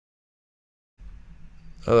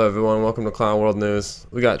Hello everyone, welcome to Clown World News.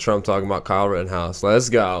 We got Trump talking about Kyle Rittenhouse. Let's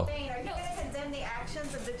go. Are you going to condemn the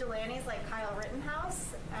actions of vigilantes like Kyle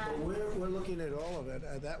Rittenhouse? We're looking at all of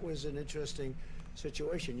it. That was an interesting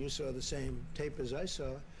situation. You saw the same tape as I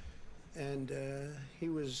saw, and he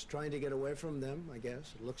was trying to get away from them, I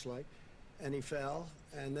guess, it looks like, and he fell,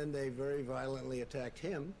 and then they very violently attacked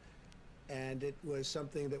him, and it was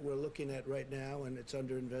something that we're looking at right now, and it's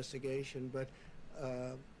under investigation, but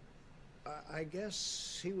I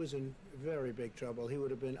guess he was in very big trouble. He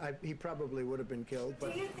would have been. He probably would have been killed.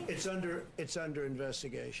 But it's under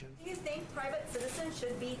investigation. Do you think private citizens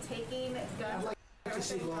should be taking guns? I'd like to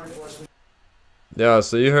see law enforcement. Yeah,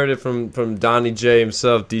 so you heard it from Donnie J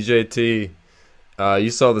himself, DJT.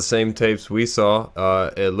 You saw the same tapes we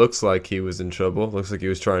saw. It looks like he was in trouble. Looks like he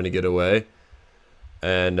was trying to get away.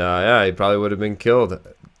 And yeah, he probably would have been killed.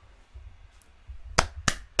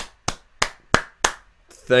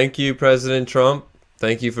 Thank you, President Trump.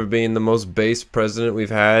 Thank you for being the most base president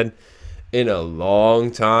we've had in a long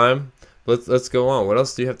time. Let's go on. What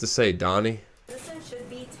else do you have to say, Donnie? Citizens should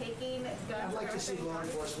be taking guns. I'd like to see law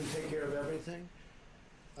enforcement take care of everything.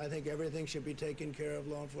 I think everything should be taken care of,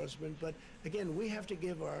 law enforcement. But again, we have to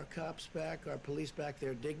give our cops back, our police back,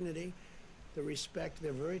 their dignity, the respect.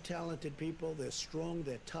 They're very talented people. They're strong.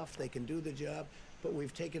 They're tough. They can do the job. But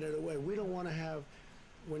we've taken it away. We don't want to have,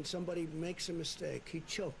 when somebody makes a mistake, he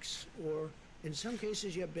chokes, or in some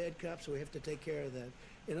cases you have bad cops, so we have to take care of that.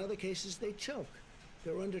 In other cases, they choke.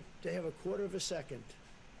 They have a quarter of a second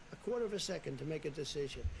to make a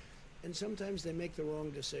decision. And sometimes they make the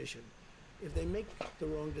wrong decision. If they make the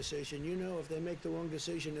wrong decision, if they make the wrong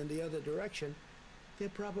decision in the other direction, they're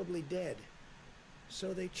probably dead.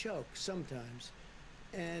 So they choke sometimes.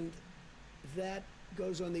 And that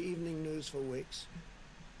goes on the evening news for weeks.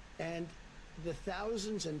 And the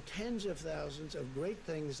thousands and tens of thousands of great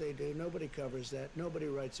things they do, nobody covers that. Nobody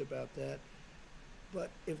writes about that.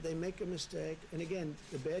 But if they make a mistake, and again,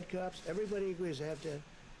 the bad cops, everybody agrees they have to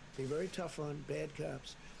be very tough on bad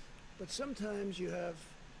cops. But sometimes you have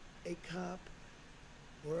a cop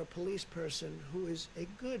or a police person who is a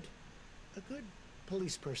good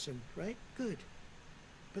police person, right? Good.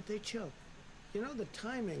 But they choke. You know, the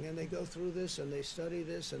timing, and they go through this, and they study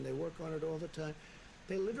this, and they work on it all the time.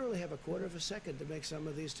 They literally have a quarter of a second to make some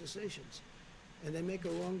of these decisions. And they make a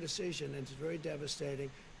wrong decision, and it's very devastating.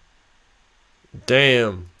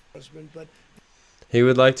 Damn. But He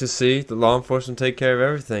would like to see the law enforcement take care of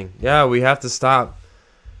everything. Yeah, we have to stop,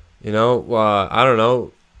 I don't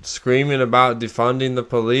know, screaming about defunding the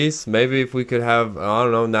police. Maybe if we could have, I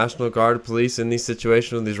don't know, National Guard police in these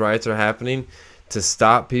situations when these riots are happening to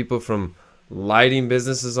stop people from lighting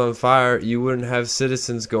businesses on fire, you wouldn't have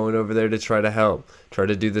citizens going over there to try to help, try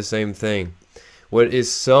to do the same thing. What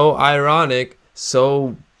is so ironic,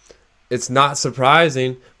 it's not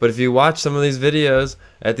surprising, but if you watch some of these videos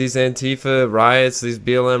at these Antifa riots, these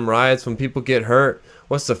BLM riots, when people get hurt,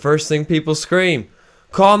 what's the first thing people scream?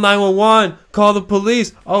 Call 911, call the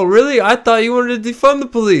police. Oh really? I thought you wanted to defund the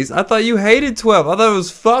police. I thought you hated 12. I thought it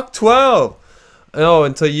was fuck 12. Oh,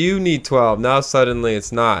 until you need 12. Now suddenly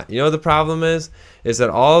it's not. You know what the problem is that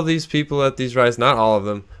all of these people at these riots, not all of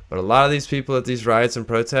them, but a lot of these people at these riots and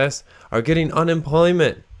protests are getting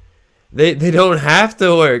unemployment. They don't have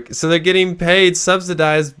to work, so they're getting paid,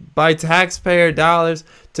 subsidized by taxpayer dollars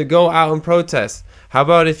to go out and protest. How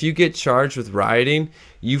about if you get charged with rioting,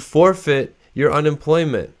 you forfeit your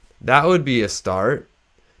unemployment? That would be a start.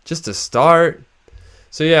 Just a start.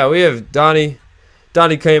 So yeah, we have Donnie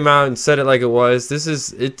came out and said it like it was.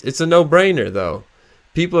 It's a no-brainer though.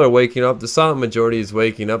 People are waking up. The silent majority is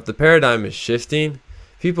waking up. The paradigm is shifting.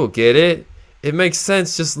 People get it. It makes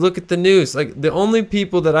sense. Just look at the news. Like, the only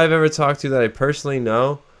people that I've ever talked to that I personally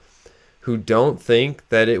know who don't think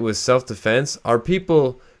that it was self-defense are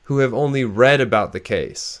people who have only read about the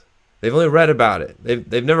case. They've only read about it.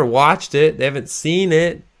 They've never watched it. They haven't seen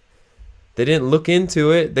it. They didn't look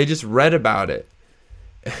into it. They just read about it.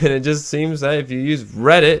 And it just seems that if you use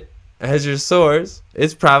Reddit as your source,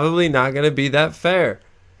 it's probably not going to be that fair.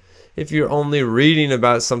 If you're only reading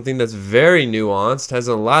about something that's very nuanced, has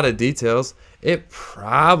a lot of details, it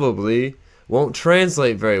probably won't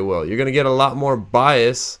translate very well. You're going to get a lot more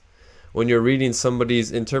bias when you're reading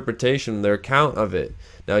somebody's interpretation, their account of it.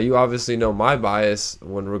 Now, you obviously know my bias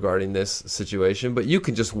when regarding this situation, but you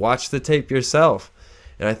can just watch the tape yourself.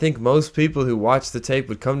 And I think most people who watch the tape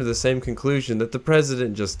would come to the same conclusion that the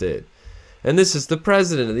president just did. And this is the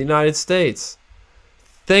president of the United States.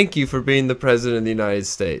 Thank you for being the president of the United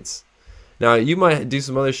States. Now, you might do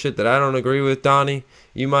some other shit that I don't agree with, Donnie.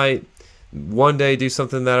 You might one day do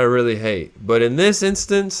something that I really hate. But in this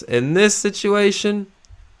instance, in this situation,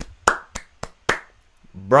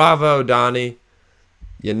 Bravo, Donnie.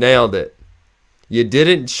 You nailed it. You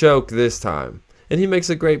didn't choke this time. And he makes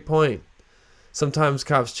a great point. Sometimes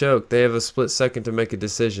cops choke. They have a split second to make a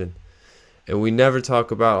decision. And we never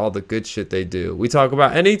talk about all the good shit they do. We talk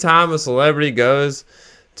about any time a celebrity goes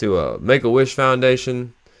to a Make-A-Wish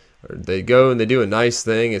Foundation, or they go and they do a nice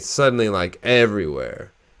thing, it's suddenly like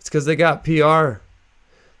everywhere. It's because they got PR.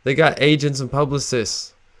 They got agents and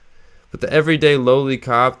publicists. But the everyday lowly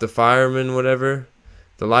cop, the fireman, whatever,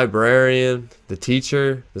 the librarian, the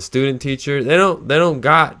teacher, the student teacher, they don't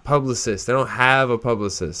got publicists. They don't have a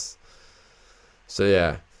publicist. So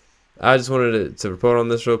yeah, I just wanted to report on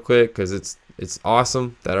this real quick because it's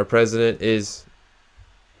awesome that our president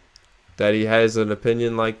that he has an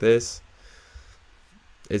opinion like this.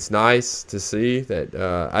 It's nice to see that.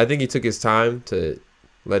 I think he took his time to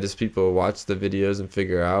let his people watch the videos and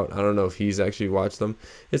figure out. I don't know if he's actually watched them.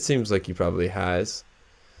 It seems like he probably has.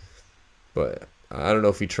 But I don't know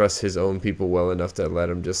if he trusts his own people well enough to let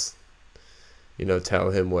him just, tell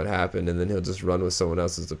him what happened and then he'll just run with someone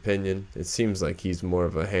else's opinion. It seems like he's more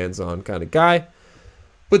of a hands-on kind of guy.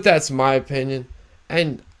 But that's my opinion.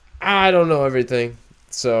 And I don't know everything.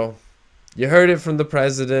 So, you heard it from the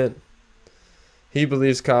president. He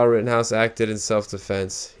believes Kyle Rittenhouse acted in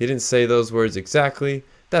self-defense. He didn't say those words exactly.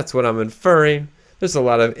 That's what I'm inferring. There's a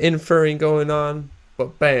lot of inferring going on.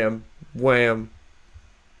 But bam, wham.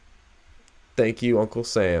 Thank you, Uncle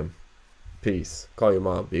Sam. Peace. Call your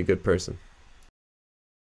mom. Be a good person.